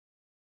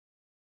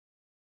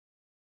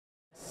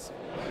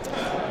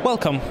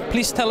Welcome.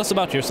 Please tell us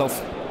about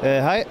yourself.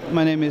 Hi,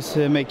 my name is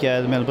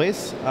Mikael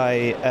Mellbris.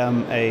 I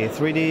am a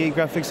 3D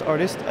graphics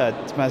artist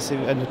at Massive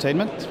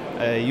Entertainment,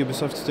 a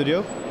Ubisoft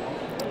studio.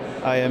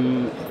 I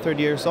am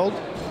 30 years old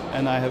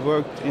and I have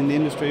worked in the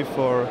industry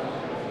for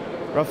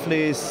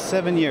roughly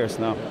 7 years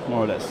now,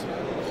 more or less.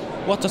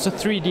 What does a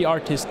 3D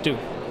artist do?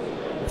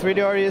 A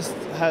 3D artist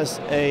has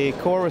a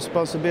core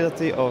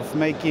responsibility of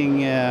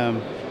making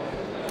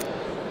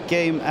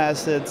game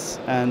assets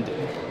and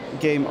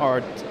game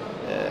art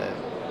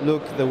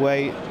look the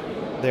way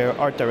their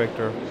art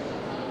director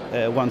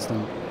wants it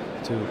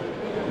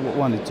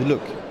to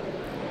look.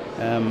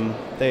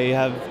 They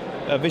have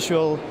a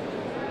visual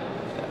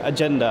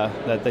agenda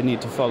that they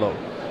need to follow,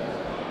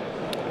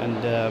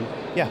 and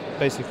yeah,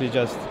 basically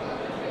just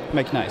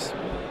make nice.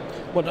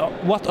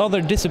 What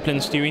other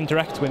disciplines do you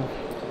interact with?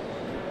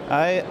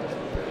 I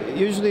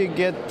usually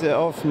get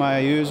off my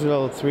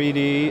usual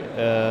 3D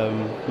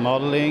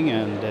modeling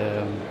and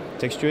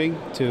texturing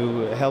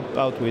to help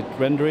out with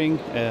rendering,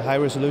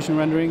 high-resolution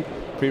rendering,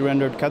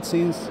 pre-rendered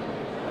cutscenes,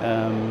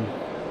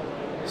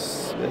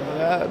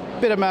 a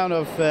bit amount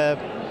of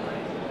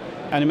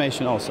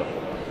animation also.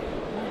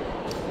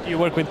 Do you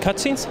work with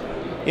cutscenes?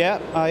 Yeah,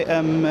 I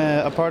am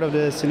a part of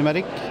the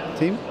cinematic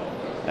team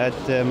at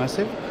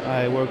Massive.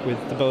 I work with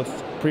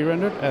both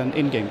pre-rendered and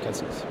in-game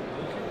cutscenes.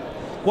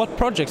 What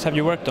projects have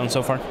you worked on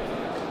so far?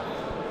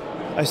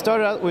 I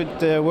started out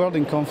with World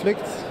in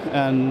Conflict,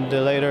 and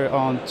later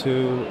on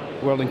to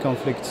World in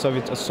Conflict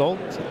Soviet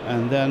Assault,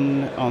 and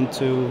then on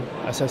to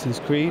Assassin's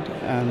Creed,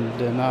 and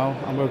now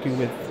I'm working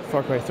with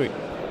Far Cry 3.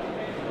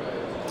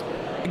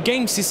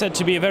 Games is said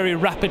to be a very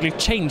rapidly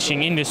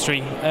changing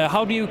industry.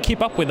 How do you keep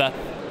up with that?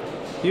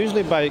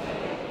 Usually by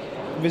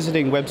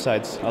visiting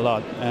websites a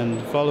lot and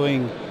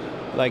following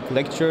like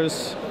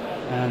lectures,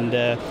 and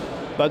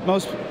but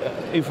most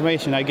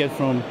information I get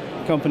from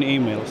company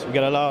emails. We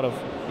get a lot of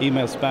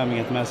email spamming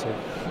at Massive.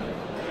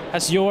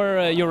 Has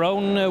your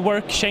own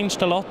work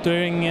changed a lot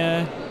during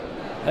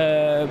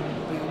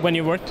when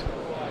you worked?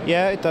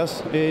 Yeah, it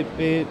does. It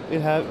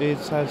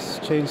has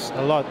changed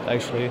a lot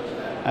actually.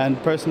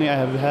 And personally, I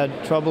have had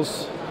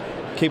troubles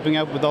keeping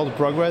up with all the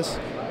progress.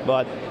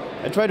 But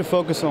I try to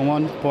focus on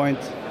one point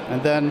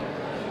and then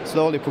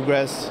slowly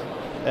progress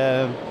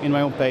in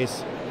my own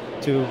pace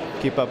to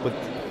keep up with.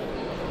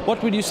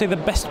 What would you say the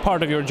best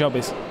part of your job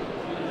is?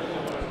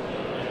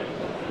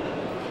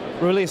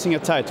 Releasing a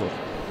title.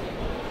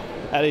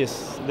 That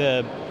is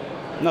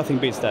nothing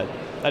beats that.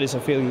 That is a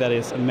feeling that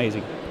is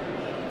amazing.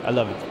 I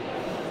love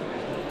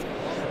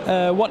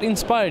it. What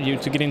inspired you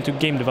to get into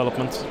game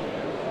development?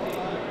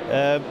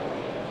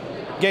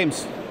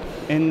 Games.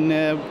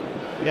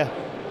 Yeah,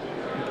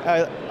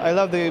 I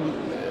love the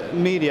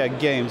media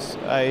games.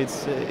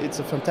 It's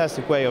a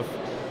fantastic way of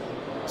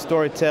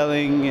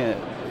storytelling,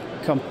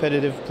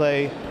 competitive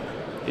play.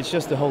 It's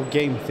just the whole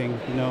game thing,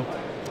 you know.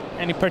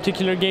 Any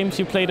particular games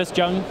you played as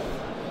young?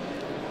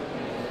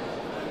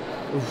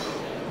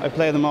 I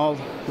play them all.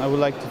 I would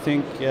like to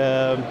think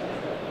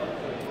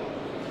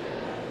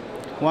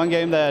one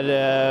game that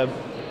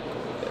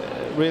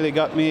really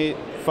got me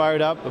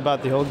fired up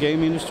about the whole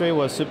game industry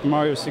was Super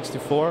Mario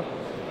 64,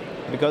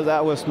 because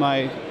that was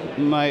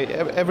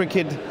every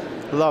kid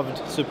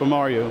loved Super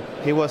Mario.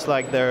 He was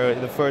like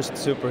the first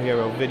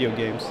superhero of video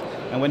games,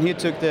 and when he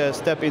took the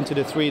step into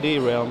the 3D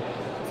realm,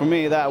 for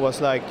me that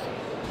was like,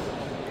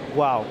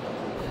 wow,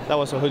 that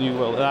was a whole new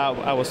world, and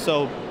I was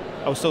so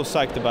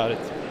psyched about it.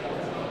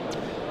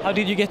 How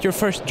did you get your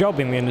first job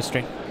in the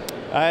industry?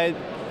 I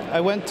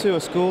went to a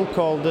school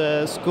called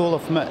School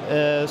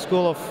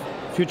of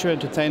Future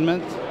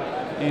Entertainment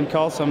in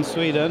Karlshamn,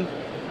 Sweden.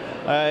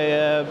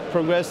 I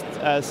progressed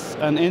as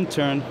an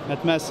intern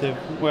at Massive,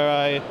 where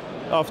I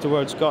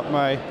afterwards got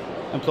my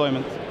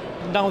employment.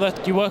 Now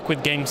that you work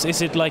with games,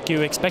 is it like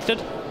you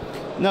expected?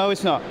 No,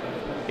 it's not.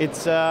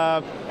 It's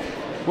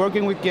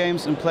working with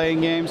games and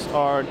playing games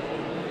are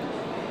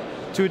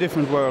two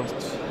different worlds,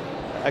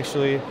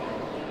 actually.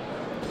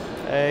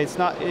 It's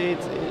a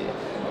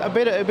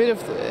bit of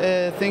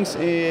things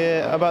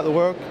about the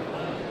work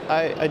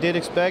I did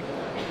expect,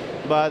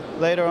 but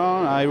later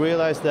on I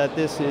realized that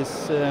this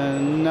is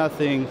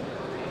nothing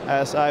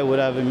as I would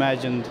have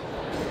imagined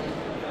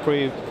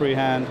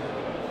pre-hand.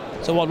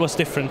 So what was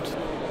different?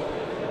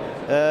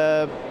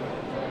 The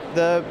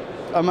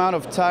amount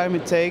of time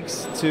it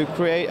takes to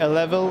create a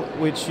level,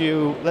 which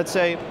let's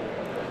say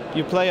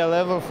you play a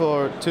level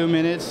for 2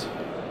 minutes,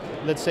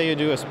 let's say you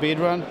do a speed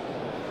run,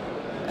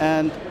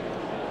 and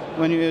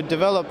when you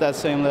develop that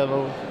same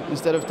level,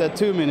 instead of that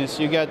 2 minutes,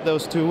 you get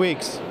those 2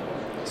 weeks.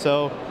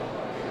 So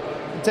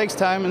it takes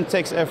time and it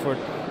takes effort,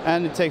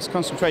 and it takes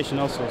concentration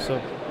also.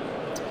 So,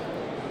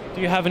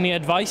 do you have any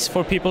advice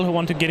for people who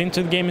want to get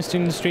into the games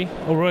industry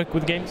or work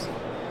with games?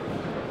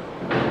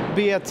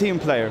 Be a team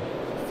player,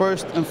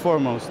 first and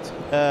foremost.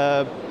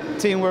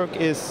 Teamwork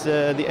is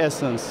the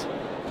essence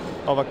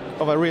of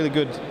a really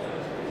good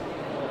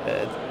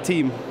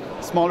team.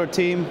 Smaller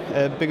team,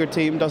 bigger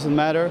team, doesn't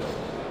matter.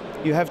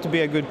 You have to be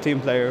a good team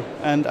player,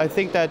 and I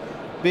think that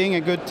being a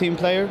good team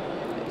player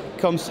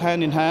comes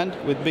hand in hand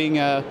with being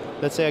a,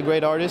 let's say, a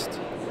great artist,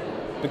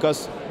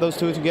 because those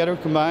two together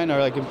combined are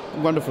like a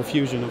wonderful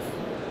fusion of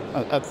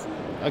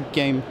a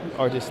game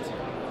artist.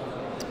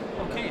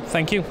 Okay,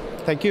 thank you.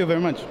 Thank you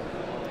very much.